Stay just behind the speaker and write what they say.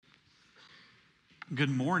Good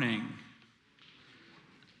morning.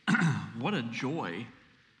 What a joy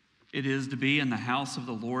it is to be in the house of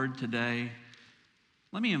the Lord today.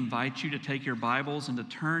 Let me invite you to take your Bibles and to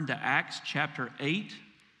turn to Acts chapter 8,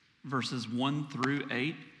 verses 1 through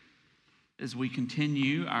 8, as we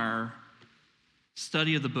continue our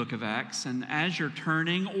study of the book of Acts. And as you're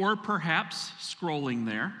turning or perhaps scrolling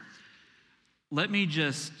there, let me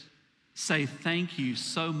just say thank you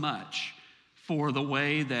so much for the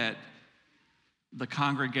way that the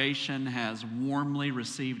congregation has warmly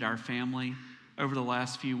received our family over the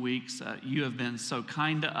last few weeks. You have been so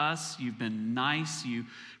kind to us. You've been nice. You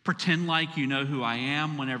pretend like you know who I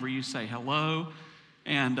am whenever you say hello.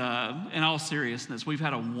 And in all seriousness, we've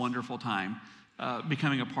had a wonderful time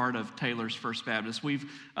becoming a part of Taylor's First Baptist.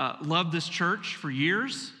 We've loved this church for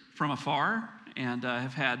years from afar and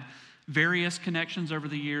have had various connections over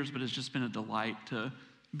the years, but it's just been a delight to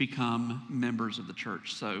become members of the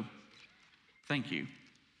church. So thank you.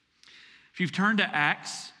 If you've turned to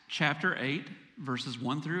Acts chapter 8, verses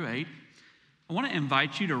 1 through 8, I want to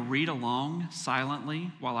invite you to read along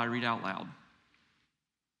silently while I read out loud.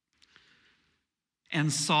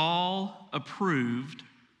 And Saul approved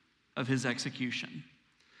of his execution.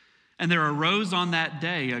 And there arose on that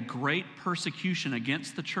day a great persecution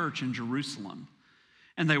against the church in Jerusalem.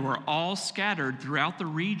 And they were all scattered throughout the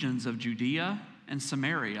regions of Judea and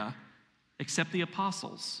Samaria, except the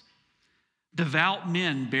apostles. Devout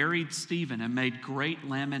men buried Stephen and made great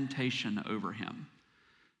lamentation over him.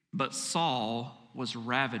 But Saul was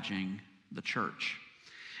ravaging the church.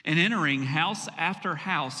 And entering house after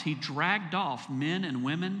house, he dragged off men and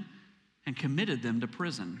women and committed them to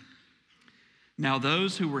prison. Now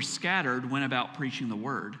those who were scattered went about preaching the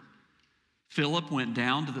word. Philip went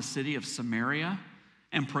down to the city of Samaria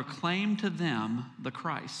and proclaimed to them the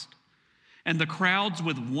Christ. And the crowds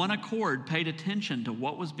with one accord paid attention to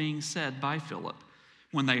what was being said by Philip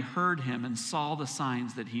when they heard him and saw the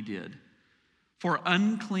signs that he did. For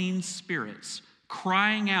unclean spirits,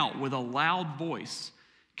 crying out with a loud voice,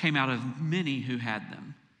 came out of many who had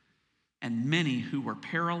them, and many who were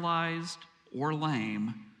paralyzed or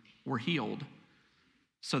lame were healed.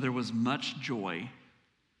 So there was much joy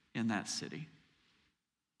in that city.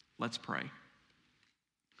 Let's pray.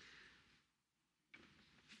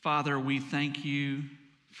 Father, we thank you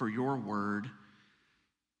for your word.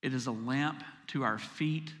 It is a lamp to our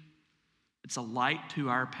feet. It's a light to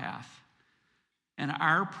our path. And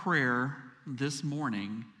our prayer this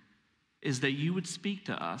morning is that you would speak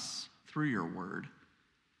to us through your word.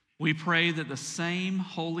 We pray that the same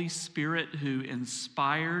Holy Spirit who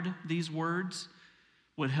inspired these words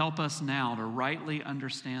would help us now to rightly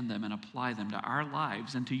understand them and apply them to our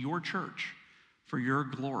lives and to your church for your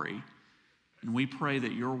glory. And we pray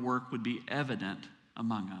that your work would be evident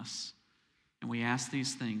among us. And we ask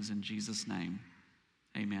these things in Jesus' name.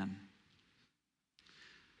 Amen.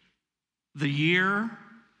 The year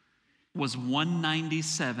was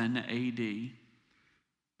 197 AD.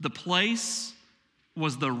 The place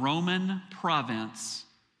was the Roman province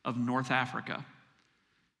of North Africa.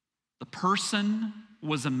 The person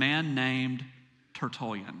was a man named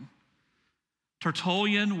Tertullian.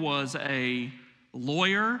 Tertullian was a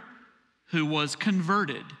lawyer who was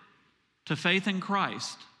converted to faith in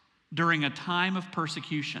Christ during a time of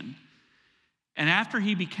persecution. And after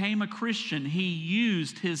he became a Christian, he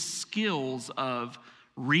used his skills of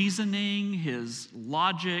reasoning, his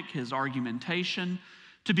logic, his argumentation,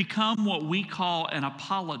 to become what we call an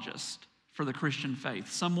apologist for the Christian faith,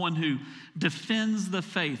 someone who defends the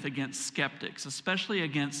faith against skeptics, especially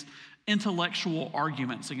against intellectual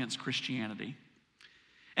arguments against Christianity.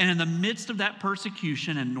 And in the midst of that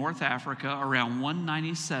persecution in North Africa around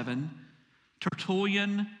 197,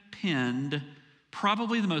 Tertullian penned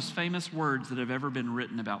probably the most famous words that have ever been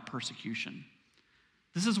written about persecution.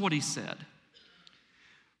 This is what he said: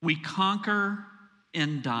 "We conquer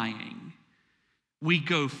in dying. We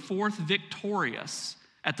go forth victorious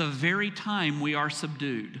at the very time we are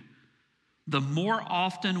subdued. The more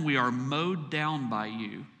often we are mowed down by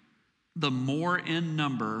you, the more in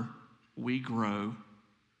number we grow.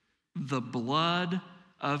 The blood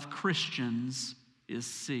of Christians is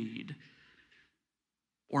seed."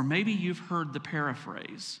 Or maybe you've heard the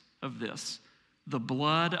paraphrase of this: "The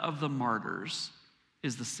blood of the martyrs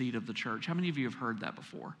is the seed of the church." How many of you have heard that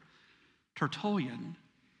before? Tertullian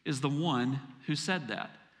is the one who said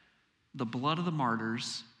that. The blood of the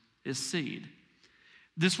martyrs is seed.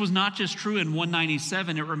 This was not just true in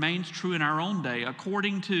 197, it remains true in our own day.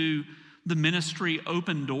 According to the ministry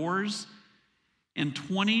Open Doors, in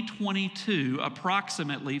 2022,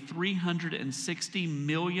 approximately 360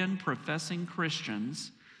 million professing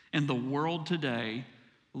Christians in the world today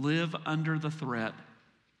live under the threat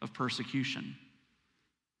of persecution.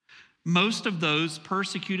 Most of those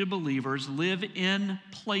persecuted believers live in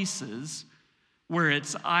places where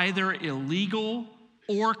it's either illegal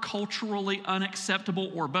or culturally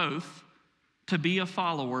unacceptable or both to be a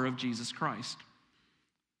follower of Jesus Christ.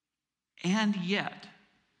 And yet,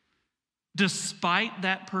 despite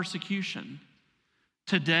that persecution,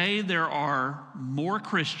 today there are more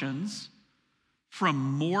Christians from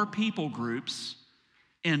more people groups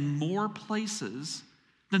in more places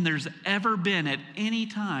than there's ever been at any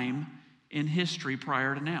time in history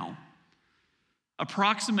prior to now.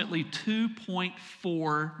 Approximately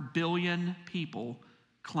 2.4 billion people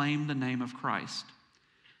claim the name of Christ.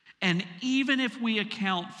 And even if we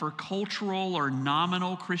account for cultural or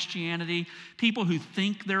nominal Christianity, people who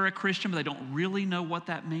think they're a Christian but they don't really know what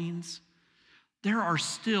that means, there are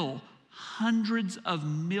still hundreds of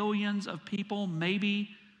millions of people, maybe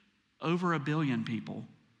over 1 billion people,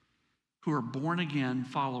 who are born again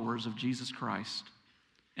followers of Jesus Christ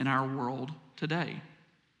in our world today.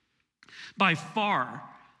 By far,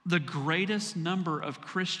 the greatest number of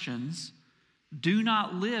Christians do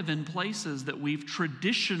not live in places that we've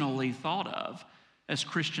traditionally thought of as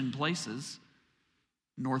Christian places.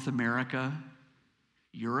 North America,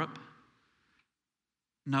 Europe.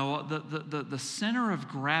 No, the center of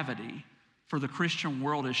gravity for the Christian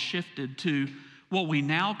world has shifted to what we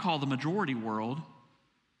now call the majority world,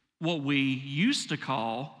 what we used to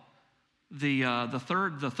call the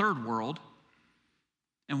third world,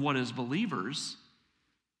 and what as believers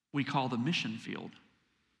we call the mission field.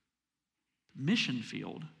 Mission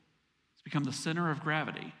field has become the center of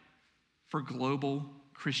gravity for global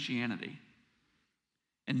Christianity.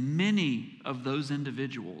 And many of those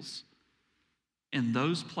individuals in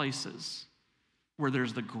those places where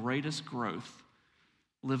there's the greatest growth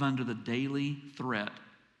live under the daily threat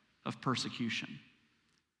of persecution.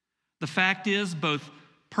 The fact is, both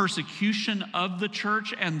persecution of the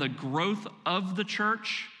church and the growth of the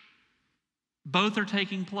church, both are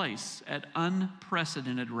taking place at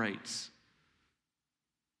unprecedented rates.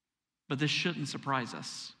 But this shouldn't surprise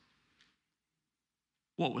us.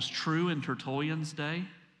 What was true in Tertullian's day,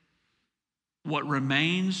 what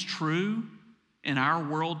remains true in our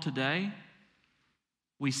world today,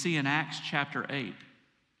 we see in Acts chapter 8,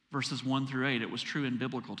 verses 1 through 8. It was true in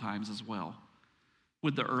biblical times as well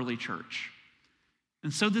with the early church.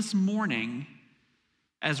 And so this morning,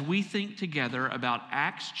 as we think together about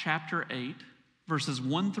Acts chapter 8, verses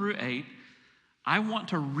 1 through 8, I want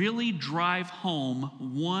to really drive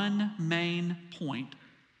home one main point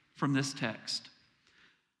from this text.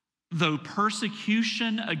 Though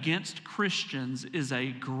persecution against Christians is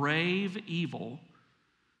a grave evil,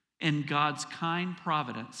 in God's kind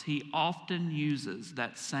providence, He often uses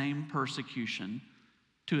that same persecution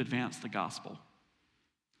to advance the gospel.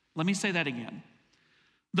 Let me say that again.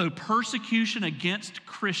 Though persecution against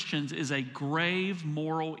Christians is a grave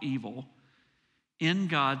moral evil, in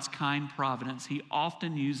God's kind providence, He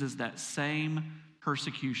often uses that same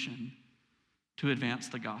persecution to advance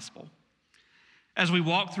the gospel. As we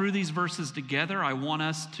walk through these verses together, I want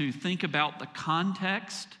us to think about the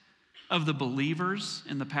context of the believers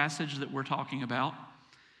in the passage that we're talking about.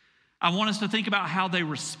 I want us to think about how they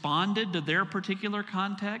responded to their particular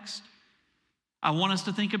context. I want us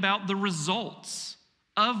to think about the results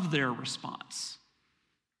of their response.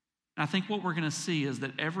 And I think what we're going to see is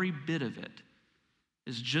that every bit of it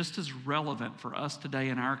is just as relevant for us today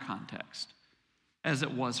in our context as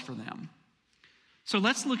it was for them. So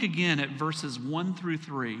let's look again at verses 1 through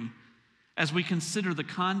 3 as we consider the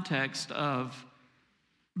context of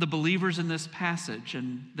the believers in this passage.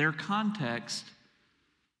 And their context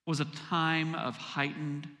was a time of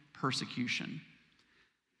heightened persecution.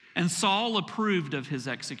 And Saul approved of his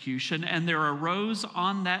execution, and there arose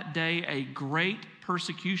on that day a great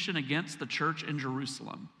persecution against the church in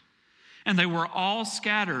Jerusalem. And they were all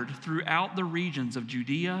scattered throughout the regions of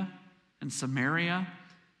Judea and Samaria,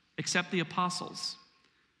 except the apostles.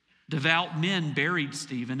 Devout men buried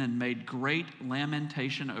Stephen and made great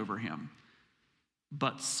lamentation over him.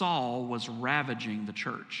 But Saul was ravaging the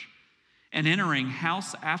church, and entering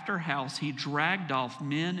house after house, he dragged off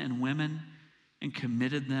men and women and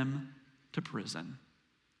committed them to prison.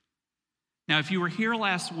 Now, if you were here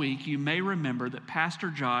last week, you may remember that Pastor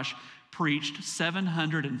Josh preached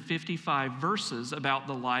 755 verses about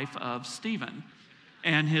the life of Stephen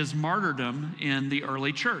and his martyrdom in the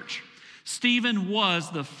early church. Stephen was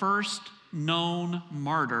the first known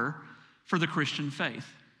martyr for the Christian faith.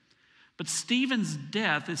 But Stephen's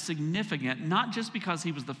death is significant, not just because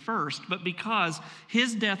he was the first, but because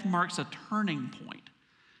his death marks a turning point,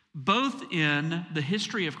 both in the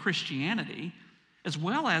history of Christianity as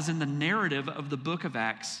well as in the narrative of the book of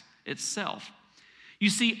Acts itself. You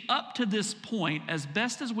see, up to this point, as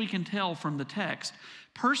best as we can tell from the text,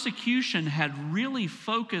 persecution had really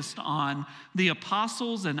focused on the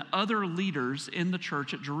apostles and other leaders in the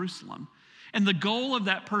church at Jerusalem. And the goal of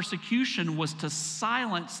that persecution was to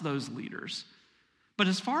silence those leaders. But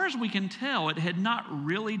as far as we can tell, it had not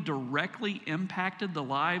really directly impacted the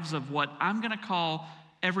lives of what I'm going to call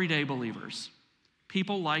everyday believers,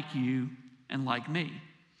 people like you and like me.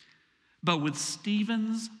 But with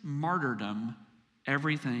Stephen's martyrdom,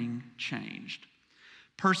 everything changed.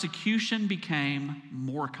 Persecution became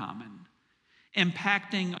more common,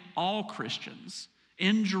 impacting all Christians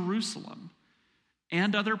in Jerusalem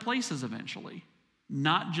and other places eventually,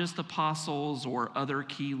 not just apostles or other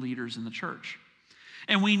key leaders in the church.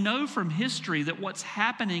 And we know from history that what's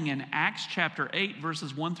happening in Acts chapter 8,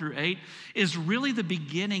 verses 1 through 8, is really the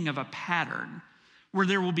beginning of a pattern where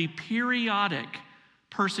there will be periodic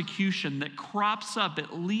persecution that crops up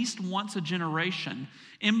at least once a generation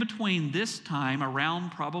in between this time,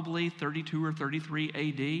 around probably 32 or 33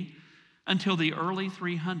 AD, until the early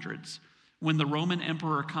 300s, when the Roman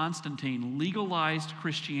Emperor Constantine legalized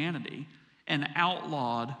Christianity and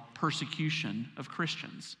outlawed persecution of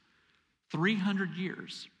Christians. 300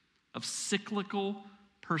 years of cyclical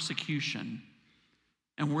persecution,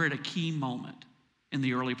 and we're at a key moment in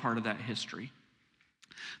the early part of that history.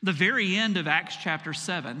 The very end of Acts chapter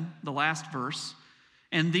 7, the last verse,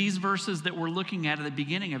 and these verses that we're looking at the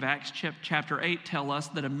beginning of Acts chapter 8 tell us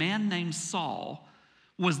that a man named Saul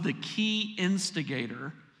was the key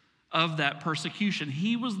instigator of that persecution.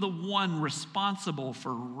 He was the one responsible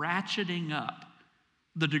for ratcheting up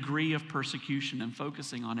the degree of persecution and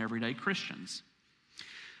focusing on everyday Christians.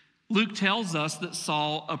 Luke tells us that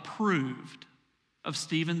Saul approved of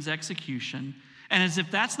Stephen's execution, and as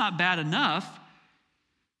if that's not bad enough,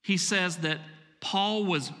 he says that Paul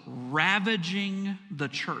was ravaging the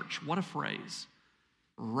church. What a phrase.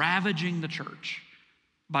 Ravaging the church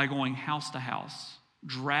by going house to house,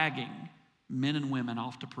 dragging men and women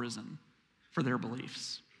off to prison for their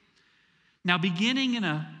beliefs. Now, beginning in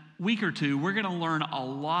a week or two, we're going to learn a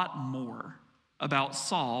lot more about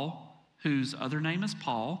Saul, whose other name is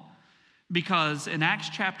Paul, because in Acts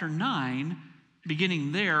chapter 9,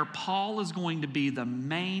 beginning there, Paul is going to be the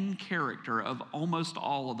main character of almost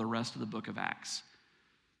all of the rest of the book of Acts.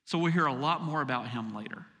 So we'll hear a lot more about him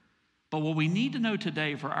later. But what we need to know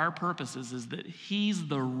today for our purposes is that he's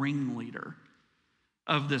the ringleader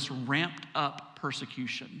of this ramped up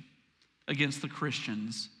persecution against the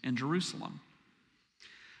Christians in Jerusalem.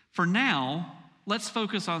 For now, let's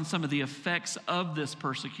focus on some of the effects of this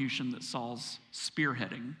persecution that Saul's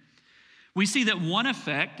spearheading. We see that one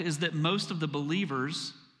effect is that most of the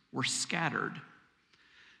believers were scattered.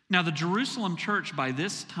 Now, the Jerusalem church by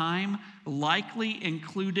this time likely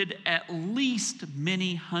included at least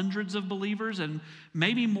many hundreds of believers and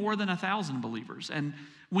maybe more than 1,000 believers. And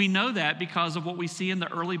we know that because of what we see in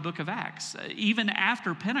the early book of Acts. Even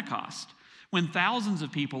after Pentecost, when thousands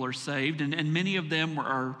of people are saved, and many of them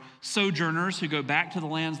are sojourners who go back to the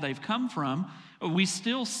lands they've come from, we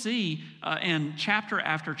still see in chapter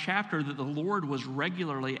after chapter that the Lord was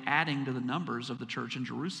regularly adding to the numbers of the church in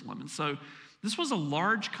Jerusalem. And so this was a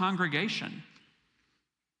large congregation,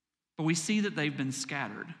 but we see that they've been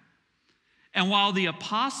scattered. And while the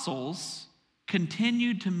apostles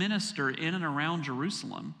continued to minister in and around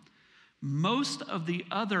Jerusalem, most of the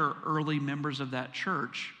other early members of that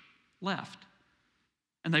church left,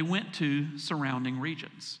 and they went to surrounding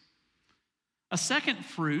regions. A second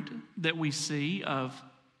fruit that we see of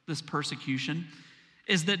this persecution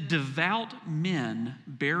is that devout men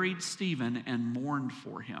buried Stephen and mourned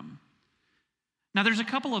for him. Now, there's a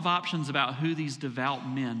couple of options about who these devout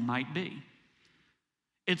men might be.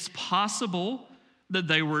 It's possible that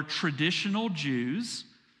they were traditional Jews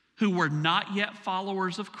who were not yet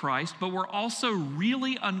followers of Christ, but were also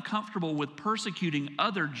really uncomfortable with persecuting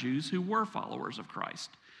other Jews who were followers of Christ.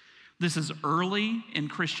 This is early in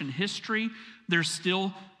Christian history. There's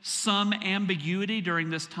still some ambiguity during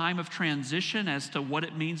this time of transition as to what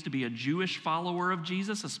it means to be a Jewish follower of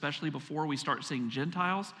Jesus, especially before we start seeing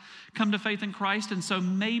Gentiles come to faith in Christ. And so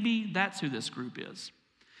maybe that's who this group is.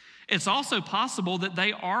 It's also possible that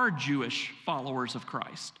they are Jewish followers of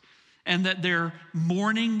Christ and that they're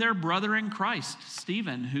mourning their brother in Christ,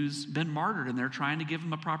 Stephen, who's been martyred, and they're trying to give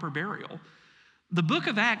him a proper burial. The book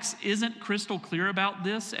of Acts isn't crystal clear about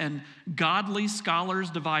this, and godly scholars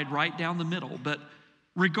divide right down the middle. But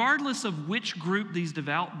regardless of which group these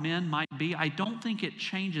devout men might be, I don't think it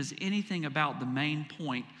changes anything about the main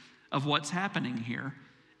point of what's happening here,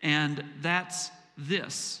 and that's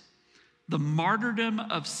this. The martyrdom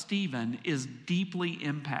of Stephen is deeply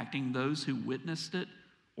impacting those who witnessed it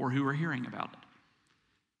or who are hearing about it.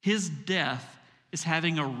 His death is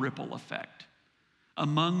having a ripple effect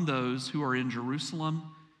among those who are in Jerusalem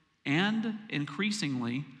and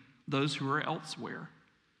increasingly those who are elsewhere.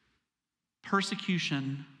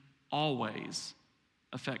 Persecution always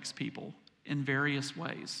affects people in various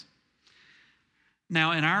ways.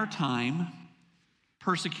 Now, in our time,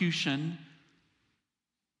 persecution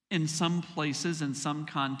in some places, in some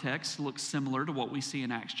contexts, looks similar to what we see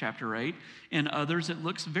in Acts chapter 8. In others, it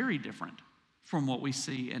looks very different from what we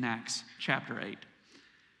see in Acts chapter 8.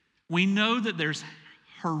 We know that there's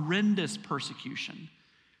horrendous persecution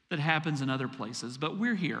that happens in other places, but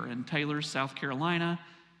we're here in Taylor, South Carolina,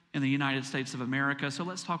 in the United States of America, so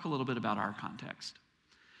let's talk a little bit about our context.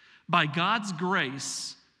 By God's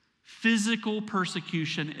grace, physical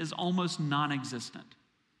persecution is almost non-existent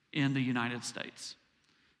in the United States.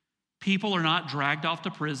 People are not dragged off to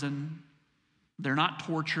prison. They're not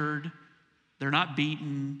tortured. They're not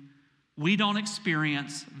beaten. We don't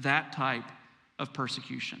experience that type of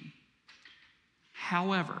persecution.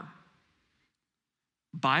 However,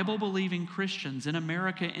 Bible-believing Christians in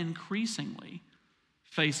America increasingly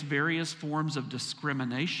face various forms of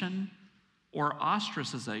discrimination or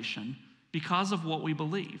ostracization because of what we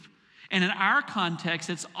believe. And in our context,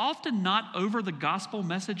 it's often not over the gospel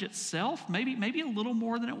message itself, maybe a little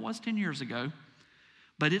more than it was 10 years ago,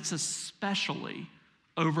 but it's especially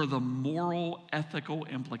over the moral, ethical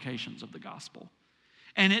implications of the gospel.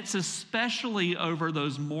 And it's especially over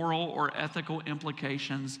those moral or ethical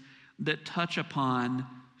implications that touch upon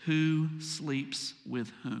who sleeps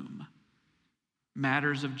with whom.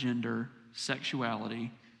 Matters of gender,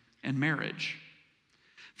 sexuality, and marriage.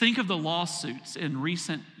 Think of the lawsuits in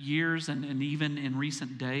recent years and even in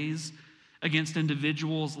recent days against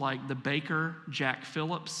individuals like the baker, Jack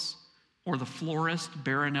Phillips, or the florist,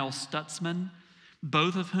 Baronelle Stutzman,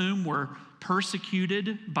 both of whom were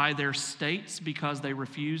persecuted by their states because they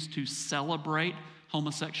refused to celebrate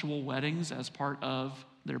homosexual weddings as part of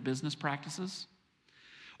their business practices.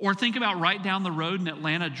 Or think about right down the road in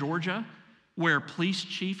Atlanta, Georgia, where Police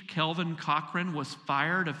Chief Kelvin Cochran was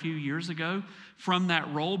fired a few years ago from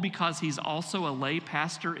that role because he's also a lay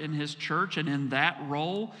pastor in his church, and in that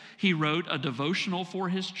role, he wrote a devotional for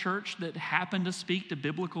his church that happened to speak to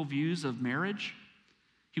biblical views of marriage.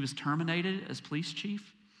 He was terminated as police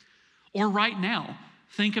chief. Or right now,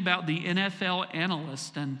 think about the NFL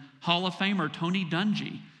analyst and Hall of Famer Tony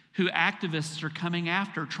Dungy, who activists are coming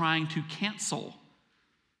after trying to cancel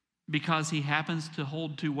because he happens to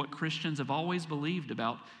hold to what Christians have always believed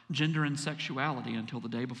about gender and sexuality until the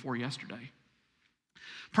day before yesterday.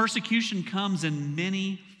 Persecution comes in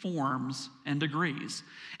many forms and degrees,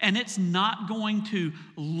 and it's not going to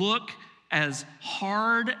look as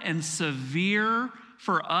hard and severe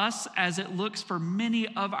for us as it looks for many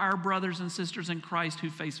of our brothers and sisters in Christ who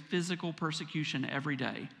face physical persecution every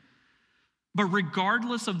day. But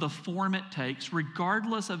regardless of the form it takes,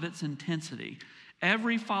 regardless of its intensity,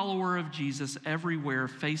 every follower of Jesus everywhere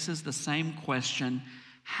faces the same question: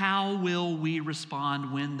 how will we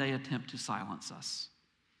respond when they attempt to silence us?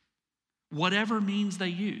 Whatever means they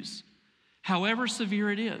use, however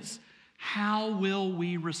severe it is, how will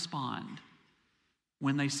we respond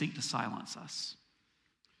when they seek to silence us?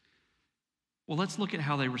 Well, let's look at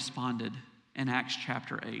how they responded in Acts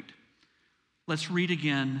chapter 8. Let's read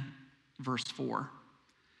again verse 4.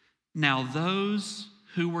 Now those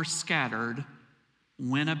who were scattered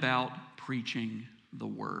went about preaching the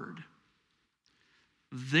word.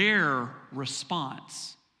 Their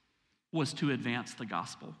response was to advance the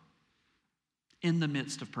gospel in the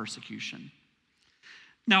midst of persecution.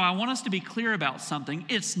 Now, I want us to be clear about something.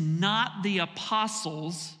 It's not the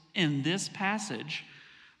apostles in this passage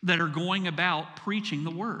that are going about preaching the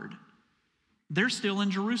word. They're still in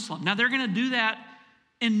Jerusalem. Now, they're going to do that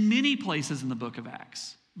in many places in the book of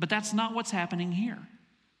Acts, but that's not what's happening here.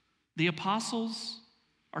 The apostles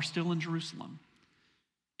are still in Jerusalem.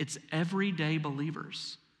 It's everyday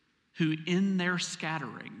believers who, in their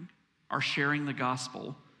scattering, are sharing the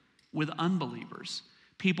gospel with unbelievers,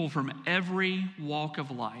 people from every walk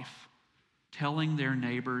of life, telling their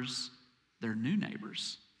neighbors, their new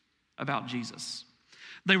neighbors, about Jesus.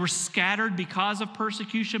 They were scattered because of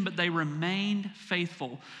persecution, but they remained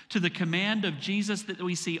faithful to the command of Jesus that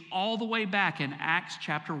we see all the way back in Acts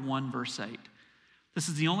chapter 1, verse 8. This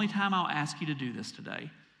is the only time I'll ask you to do this today.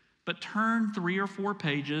 But turn 3 or 4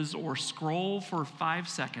 pages or scroll for 5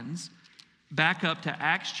 seconds back up to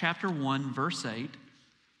Acts chapter 1, verse 8.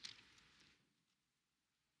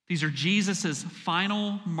 These are Jesus'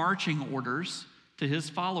 final marching orders to his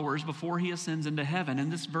followers before he ascends into heaven.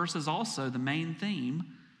 And this verse is also the main theme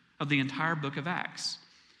of the entire book of Acts.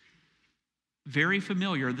 Very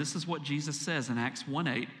familiar. This is what Jesus says in Acts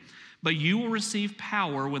 1:8. But you will receive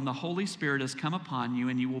power when the Holy Spirit has come upon you,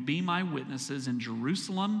 and you will be my witnesses in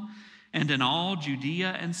Jerusalem and in all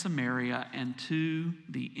Judea and Samaria and to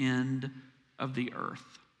the end of the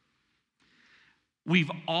earth.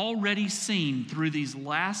 We've already seen through these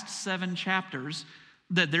last 7 chapters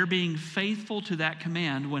that they're being faithful to that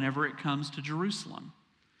command whenever it comes to Jerusalem.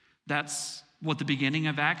 That's what the beginning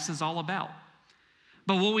of Acts is all about.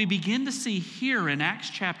 But what we begin to see here in Acts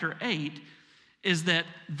chapter 8 is that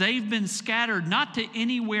they've been scattered not to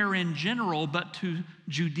anywhere in general, but to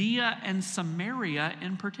Judea and Samaria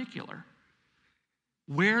in particular,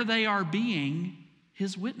 where they are being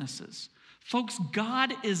his witnesses. Folks,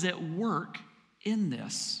 God is at work in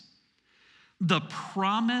this. The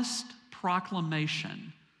promised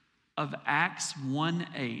proclamation of Acts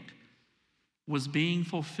 1:8 was being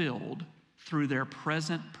fulfilled through their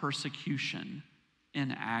present persecution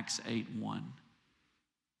in Acts 8:1.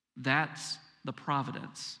 That's the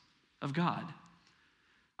providence of God.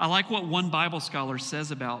 I like what one Bible scholar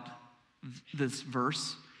says about this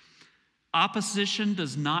verse. Opposition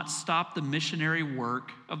does not stop the missionary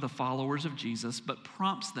work of the followers of Jesus, but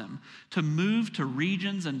prompts them to move to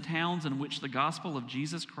regions and towns in which the gospel of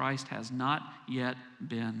Jesus Christ has not yet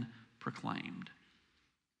been proclaimed.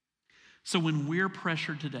 So when we're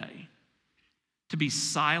pressured today to be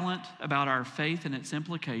silent about our faith and its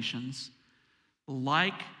implications,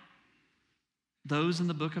 like those in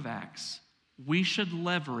the book of Acts, we should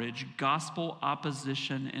leverage gospel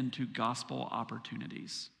opposition into gospel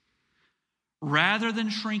opportunities. Rather than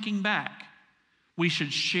shrinking back, we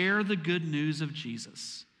should share the good news of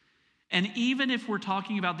Jesus. And even if we're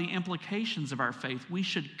talking about the implications of our faith, we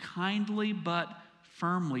should kindly but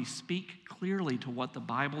firmly speak clearly to what the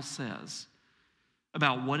Bible says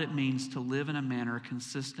about what it means to live in a manner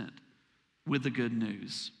consistent with the good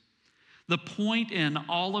news. The point in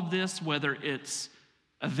all of this, whether it's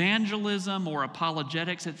evangelism or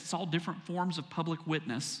apologetics, it's all different forms of public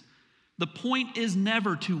witness. The point is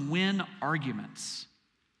never to win arguments,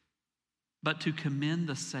 but to commend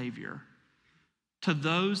the Savior to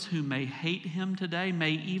those who may hate him today,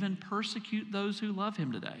 may even persecute those who love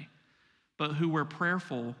him today, but who were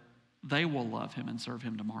prayerful, they will love him and serve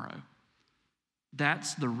him tomorrow.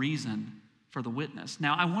 That's the reason for the witness.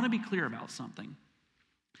 Now, I want to be clear about something.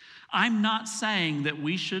 I'm not saying that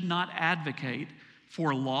we should not advocate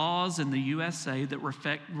for laws in the USA that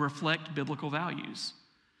reflect biblical values.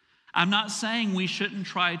 I'm not saying we shouldn't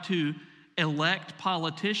try to elect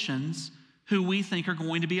politicians who we think are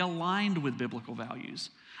going to be aligned with biblical values.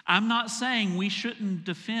 I'm not saying we shouldn't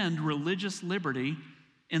defend religious liberty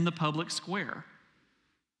in the public square.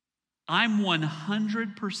 I'm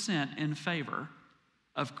 100% in favor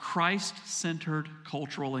of Christ-centered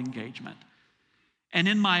cultural engagement. And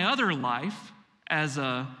in my other life, as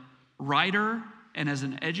a writer and as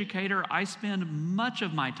an educator, I spend much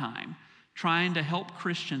of my time trying to help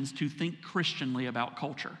Christians to think Christianly about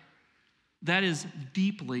culture. That is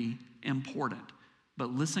deeply important.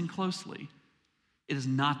 But listen closely, it is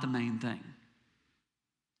not the main thing.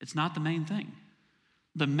 It's not the main thing.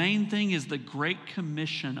 The main thing is the Great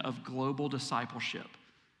Commission of global discipleship,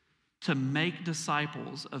 to make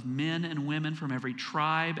disciples of men and women from every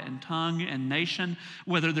tribe and tongue and nation,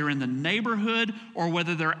 whether they're in the neighborhood or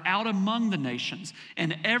whether they're out among the nations.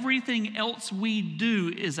 And everything else we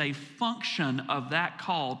do is a function of that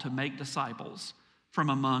call to make disciples from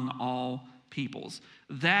among all peoples.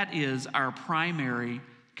 That is our primary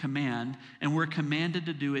command, and we're commanded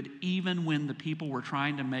to do it even when the people we're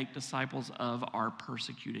trying to make disciples of are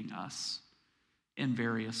persecuting us in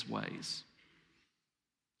various ways.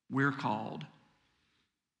 We're called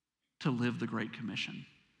to live the Great Commission.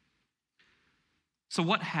 So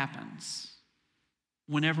what happens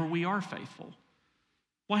whenever we are faithful?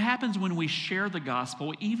 What happens when we share the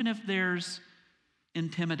gospel, even if there's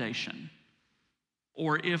intimidation,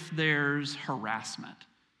 or if there's harassment,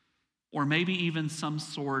 or maybe even some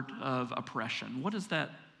sort of oppression?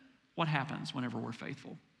 What happens whenever we're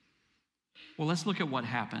faithful? Well, let's look at what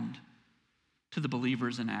happened to the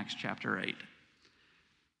believers in Acts chapter 8.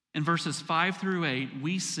 In verses 5 through 8,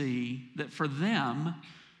 we see that for them,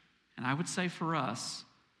 and I would say for us,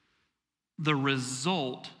 the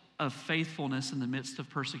result of faithfulness in the midst of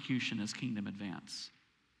persecution is kingdom advance.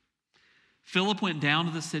 Philip went down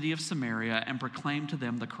to the city of Samaria and proclaimed to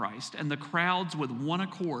them the Christ, and the crowds with one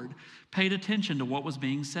accord paid attention to what was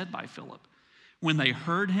being said by Philip when they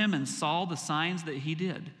heard him and saw the signs that he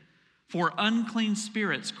did. For unclean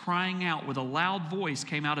spirits crying out with a loud voice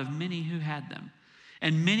came out of many who had them,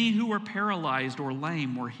 and many who were paralyzed or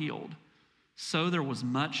lame were healed. So there was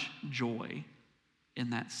much joy in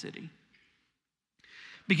that city.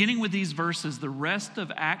 Beginning with these verses, the rest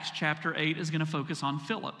of Acts chapter 8 is going to focus on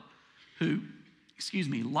Philip, who,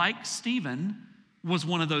 like Stephen, was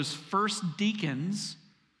one of those first deacons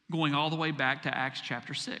going all the way back to Acts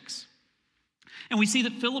chapter 6. And we see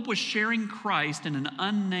that Philip was sharing Christ in an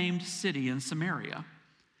unnamed city in Samaria.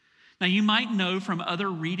 Now, you might know from other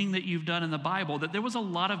reading that you've done in the Bible that there was a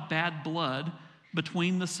lot of bad blood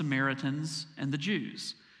between the Samaritans and the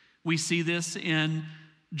Jews. We see this in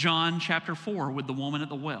John chapter 4 with the woman at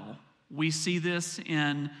the well. We see this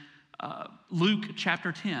in Luke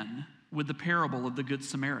chapter 10 with the parable of the Good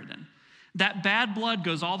Samaritan. That bad blood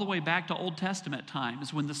goes all the way back to Old Testament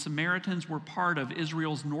times when the Samaritans were part of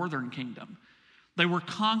Israel's northern kingdom. They were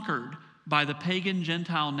conquered by the pagan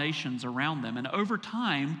Gentile nations around them. And over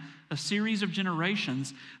time, a series of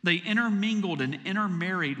generations, they intermingled and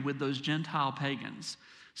intermarried with those Gentile pagans.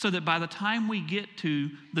 So that by the time we get to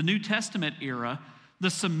the New Testament era, the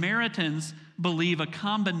Samaritans believe a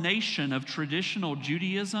combination of traditional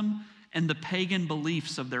Judaism and the pagan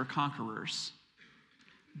beliefs of their conquerors.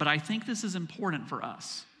 But I think this is important for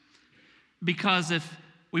us, because if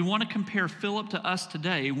we want to compare Philip to us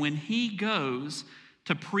today, when he goes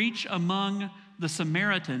to preach among the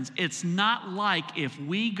Samaritans, it's not like if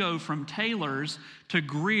we go from Taylor's to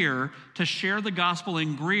Greer to share the gospel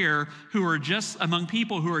in Greer, who are just among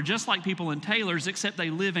people who are just like people in Taylor's, except they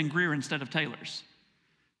live in Greer instead of Taylor's.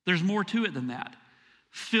 There's more to it than that.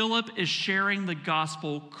 Philip is sharing the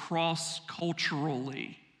gospel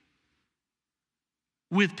cross-culturally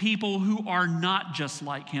with people who are not just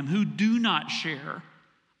like him, who do not share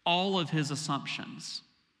all of his assumptions,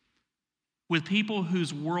 with people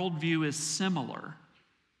whose worldview is similar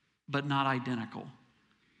but not identical.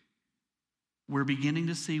 We're beginning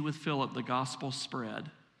to see with Philip the gospel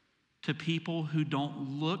spread to people who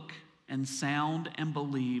don't look and sound and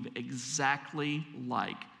believe exactly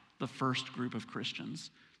like the first group of Christians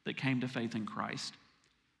that came to faith in Christ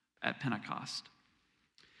at Pentecost.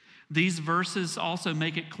 These verses also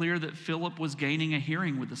make it clear that Philip was gaining a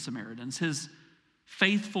hearing with the Samaritans. His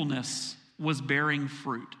faithfulness was bearing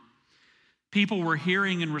fruit. People were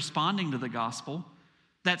hearing and responding to the gospel.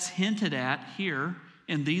 That's hinted at here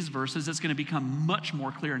in these verses. It's going to become much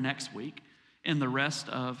more clear next week in the rest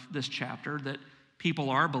of this chapter that people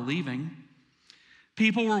are believing.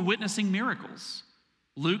 People were witnessing miracles.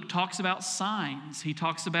 Luke talks about signs. He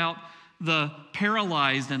talks about the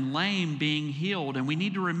paralyzed and lame being healed. And we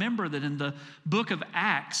need to remember that in the book of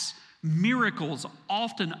Acts, miracles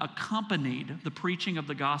often accompanied the preaching of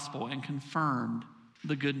the gospel and confirmed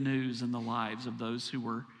the good news in the lives of those who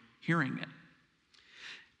were hearing it.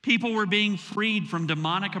 People were being freed from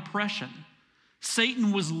demonic oppression.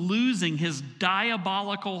 Satan was losing his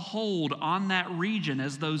diabolical hold on that region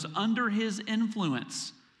as those under his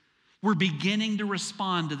influence were beginning to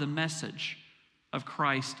respond to the message of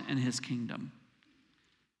Christ and his kingdom.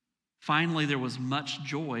 Finally, there was much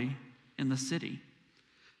joy in the city.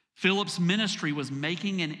 Philip's ministry was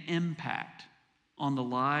making an impact on the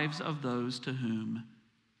lives of those to whom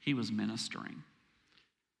he was ministering.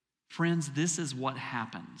 Friends, this is what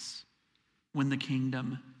happens when the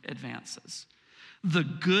kingdom advances. The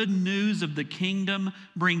good news of the kingdom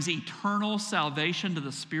brings eternal salvation to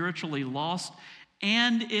the spiritually lost,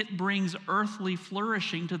 and it brings earthly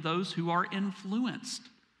flourishing to those who are influenced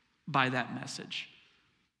by that message,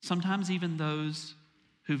 sometimes even those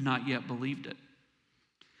who've not yet believed it.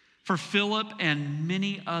 For Philip and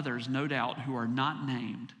many others, no doubt, who are not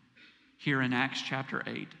named here in Acts chapter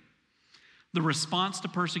 8, the response to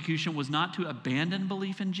persecution was not to abandon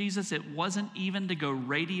belief in Jesus. It wasn't even to go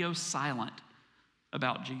radio silent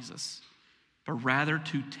about Jesus, but rather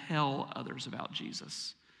to tell others about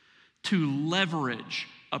Jesus, to leverage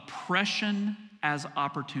oppression as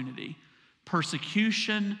opportunity,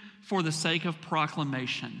 persecution for the sake of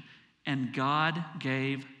proclamation, and God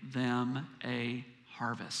gave them a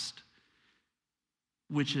harvest,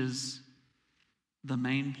 which is the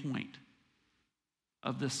main point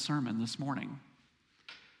of this sermon this morning.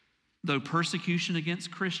 Though persecution against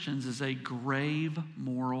Christians is a grave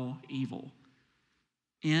moral evil,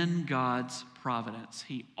 in God's providence,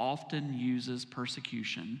 he often uses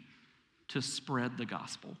persecution to spread the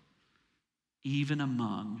gospel, even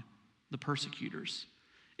among the persecutors.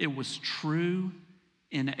 It was true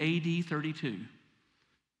in AD 32.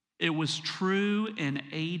 It was true in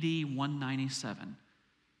AD 197.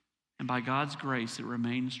 And by God's grace, it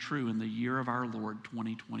remains true in the year of our Lord,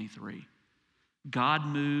 2023. God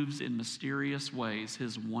moves in mysterious ways,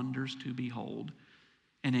 his wonders to behold.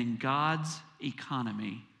 And in God's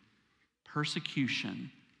economy,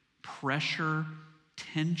 persecution, pressure,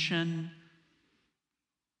 tension,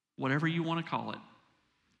 whatever you want to call it,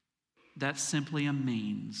 that's simply a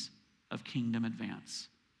means of kingdom advance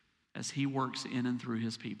as he works in and through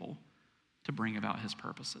his people to bring about his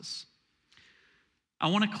purposes. I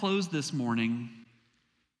want to close this morning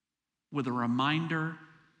with a reminder,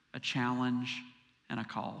 a challenge, and a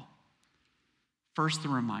call. First, the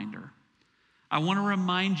reminder. I want to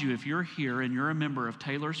remind you, if you're here and you're a member of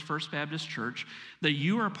Taylor's First Baptist Church, that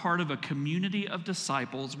you are part of a community of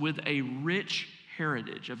disciples with a rich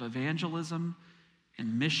heritage of evangelism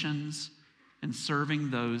and missions and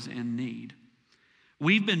serving those in need.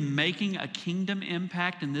 We've been making a kingdom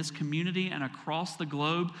impact in this community and across the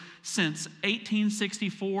globe since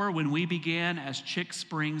 1864 when we began as Chick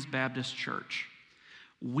Springs Baptist Church.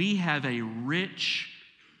 We have a rich,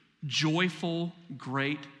 joyful,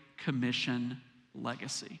 Great Commission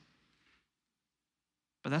legacy.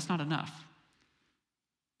 But that's not enough.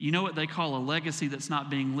 You know what they call a legacy that's not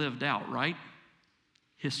being lived out, right?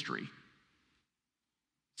 History.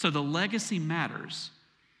 So the legacy matters.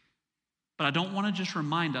 But I don't want to just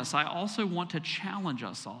remind us, I also want to challenge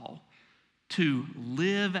us all to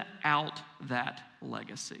live out that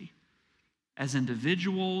legacy as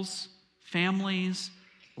individuals, families,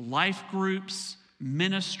 life groups,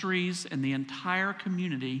 ministries, and the entire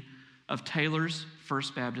community of Taylor's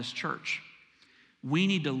First Baptist Church. We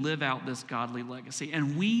need to live out this godly legacy,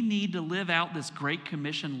 and we need to live out this Great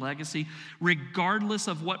Commission legacy regardless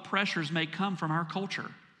of what pressures may come from our culture.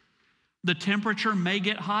 The temperature may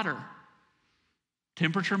get hotter.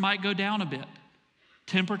 Temperature might go down a bit.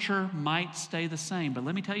 Temperature might stay the same. But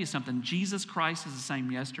let me tell you something. Jesus Christ is the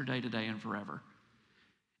same yesterday, today, and forever.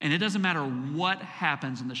 And it doesn't matter what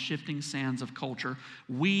happens in the shifting sands of culture,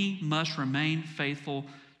 we must remain faithful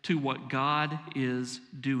to what God is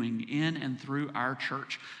doing in and through our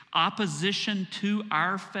church. Opposition to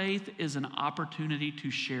our faith is an opportunity to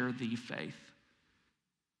share the faith.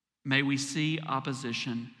 May we see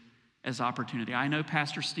opposition as opportunity. I know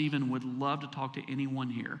Pastor Stephen would love to talk to anyone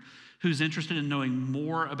here who's interested in knowing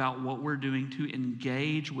more about what we're doing to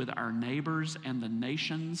engage with our neighbors and the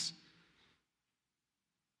nations.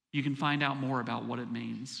 You can find out more about what it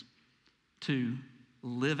means to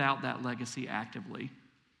live out that legacy actively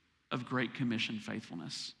of Great Commission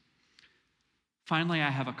faithfulness. Finally, I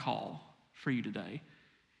have a call for you today.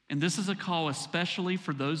 And this is a call especially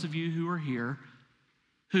for those of you who are here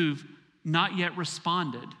who've not yet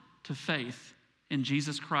responded to faith in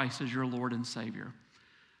Jesus Christ as your Lord and Savior.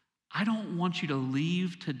 I don't want you to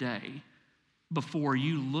leave today before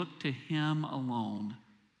you look to him alone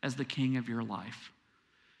as the King of your life.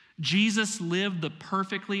 Jesus lived the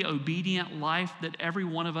perfectly obedient life that every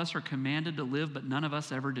one of us are commanded to live, but none of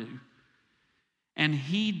us ever do. And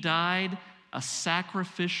he died a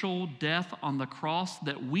sacrificial death on the cross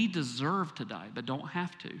that we deserve to die, but don't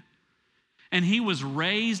have to. And he was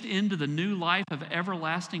raised into the new life of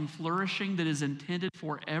everlasting flourishing that is intended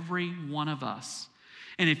for every one of us.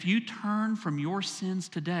 And if you turn from your sins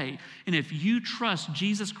today, and if you trust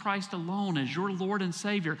Jesus Christ alone as your Lord and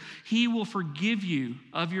Savior, he will forgive you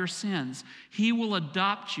of your sins. He will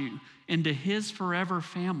adopt you into his forever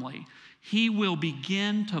family. He will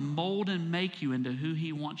begin to mold and make you into who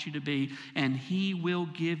he wants you to be, and he will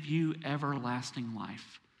give you everlasting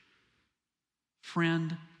life.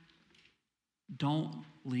 Friend, don't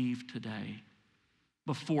leave today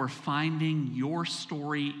before finding your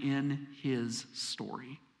story in his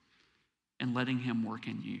story and letting him work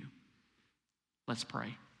in you. Let's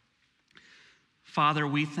pray. Father,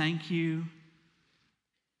 we thank you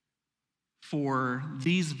for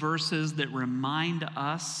these verses that remind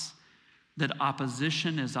us that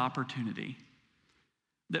opposition is opportunity,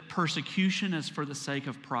 that persecution is for the sake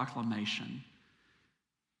of proclamation,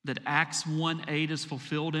 that Acts 1:8 is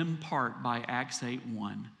fulfilled in part by Acts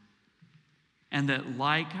 8:1, and that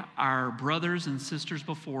like our brothers and sisters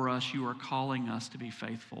before us, you are calling us to be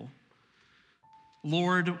faithful.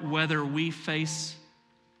 Lord, whether we face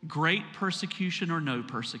great persecution or no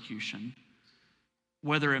persecution,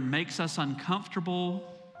 whether it makes us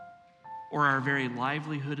uncomfortable or our very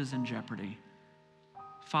livelihood is in jeopardy,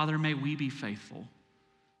 Father, may we be faithful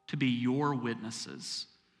to be your witnesses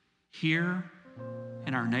here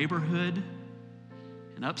in our neighborhood,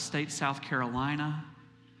 in upstate South Carolina,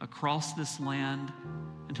 across this land,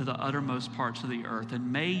 and to the uttermost parts of the earth.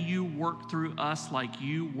 And may you work through us like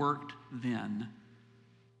you worked then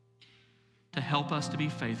to help us to be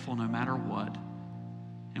faithful no matter what.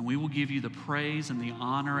 And we will give you the praise and the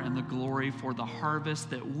honor and the glory for the harvest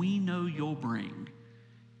that we know you'll bring.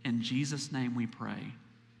 In Jesus' name we pray.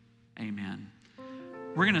 Amen.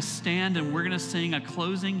 We're going to stand and we're going to sing a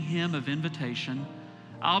closing hymn of invitation.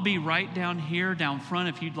 I'll be right down here, down front,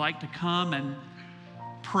 if you'd like to come and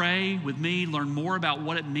pray with me, learn more about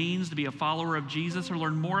what it means to be a follower of Jesus, or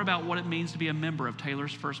learn more about what it means to be a member of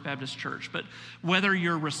Taylor's First Baptist Church. But whether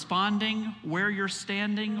you're responding where you're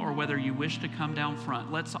standing or whether you wish to come down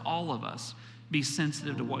front, let's all of us be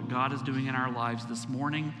sensitive to what God is doing in our lives this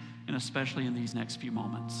morning, and especially in these next few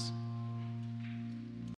moments.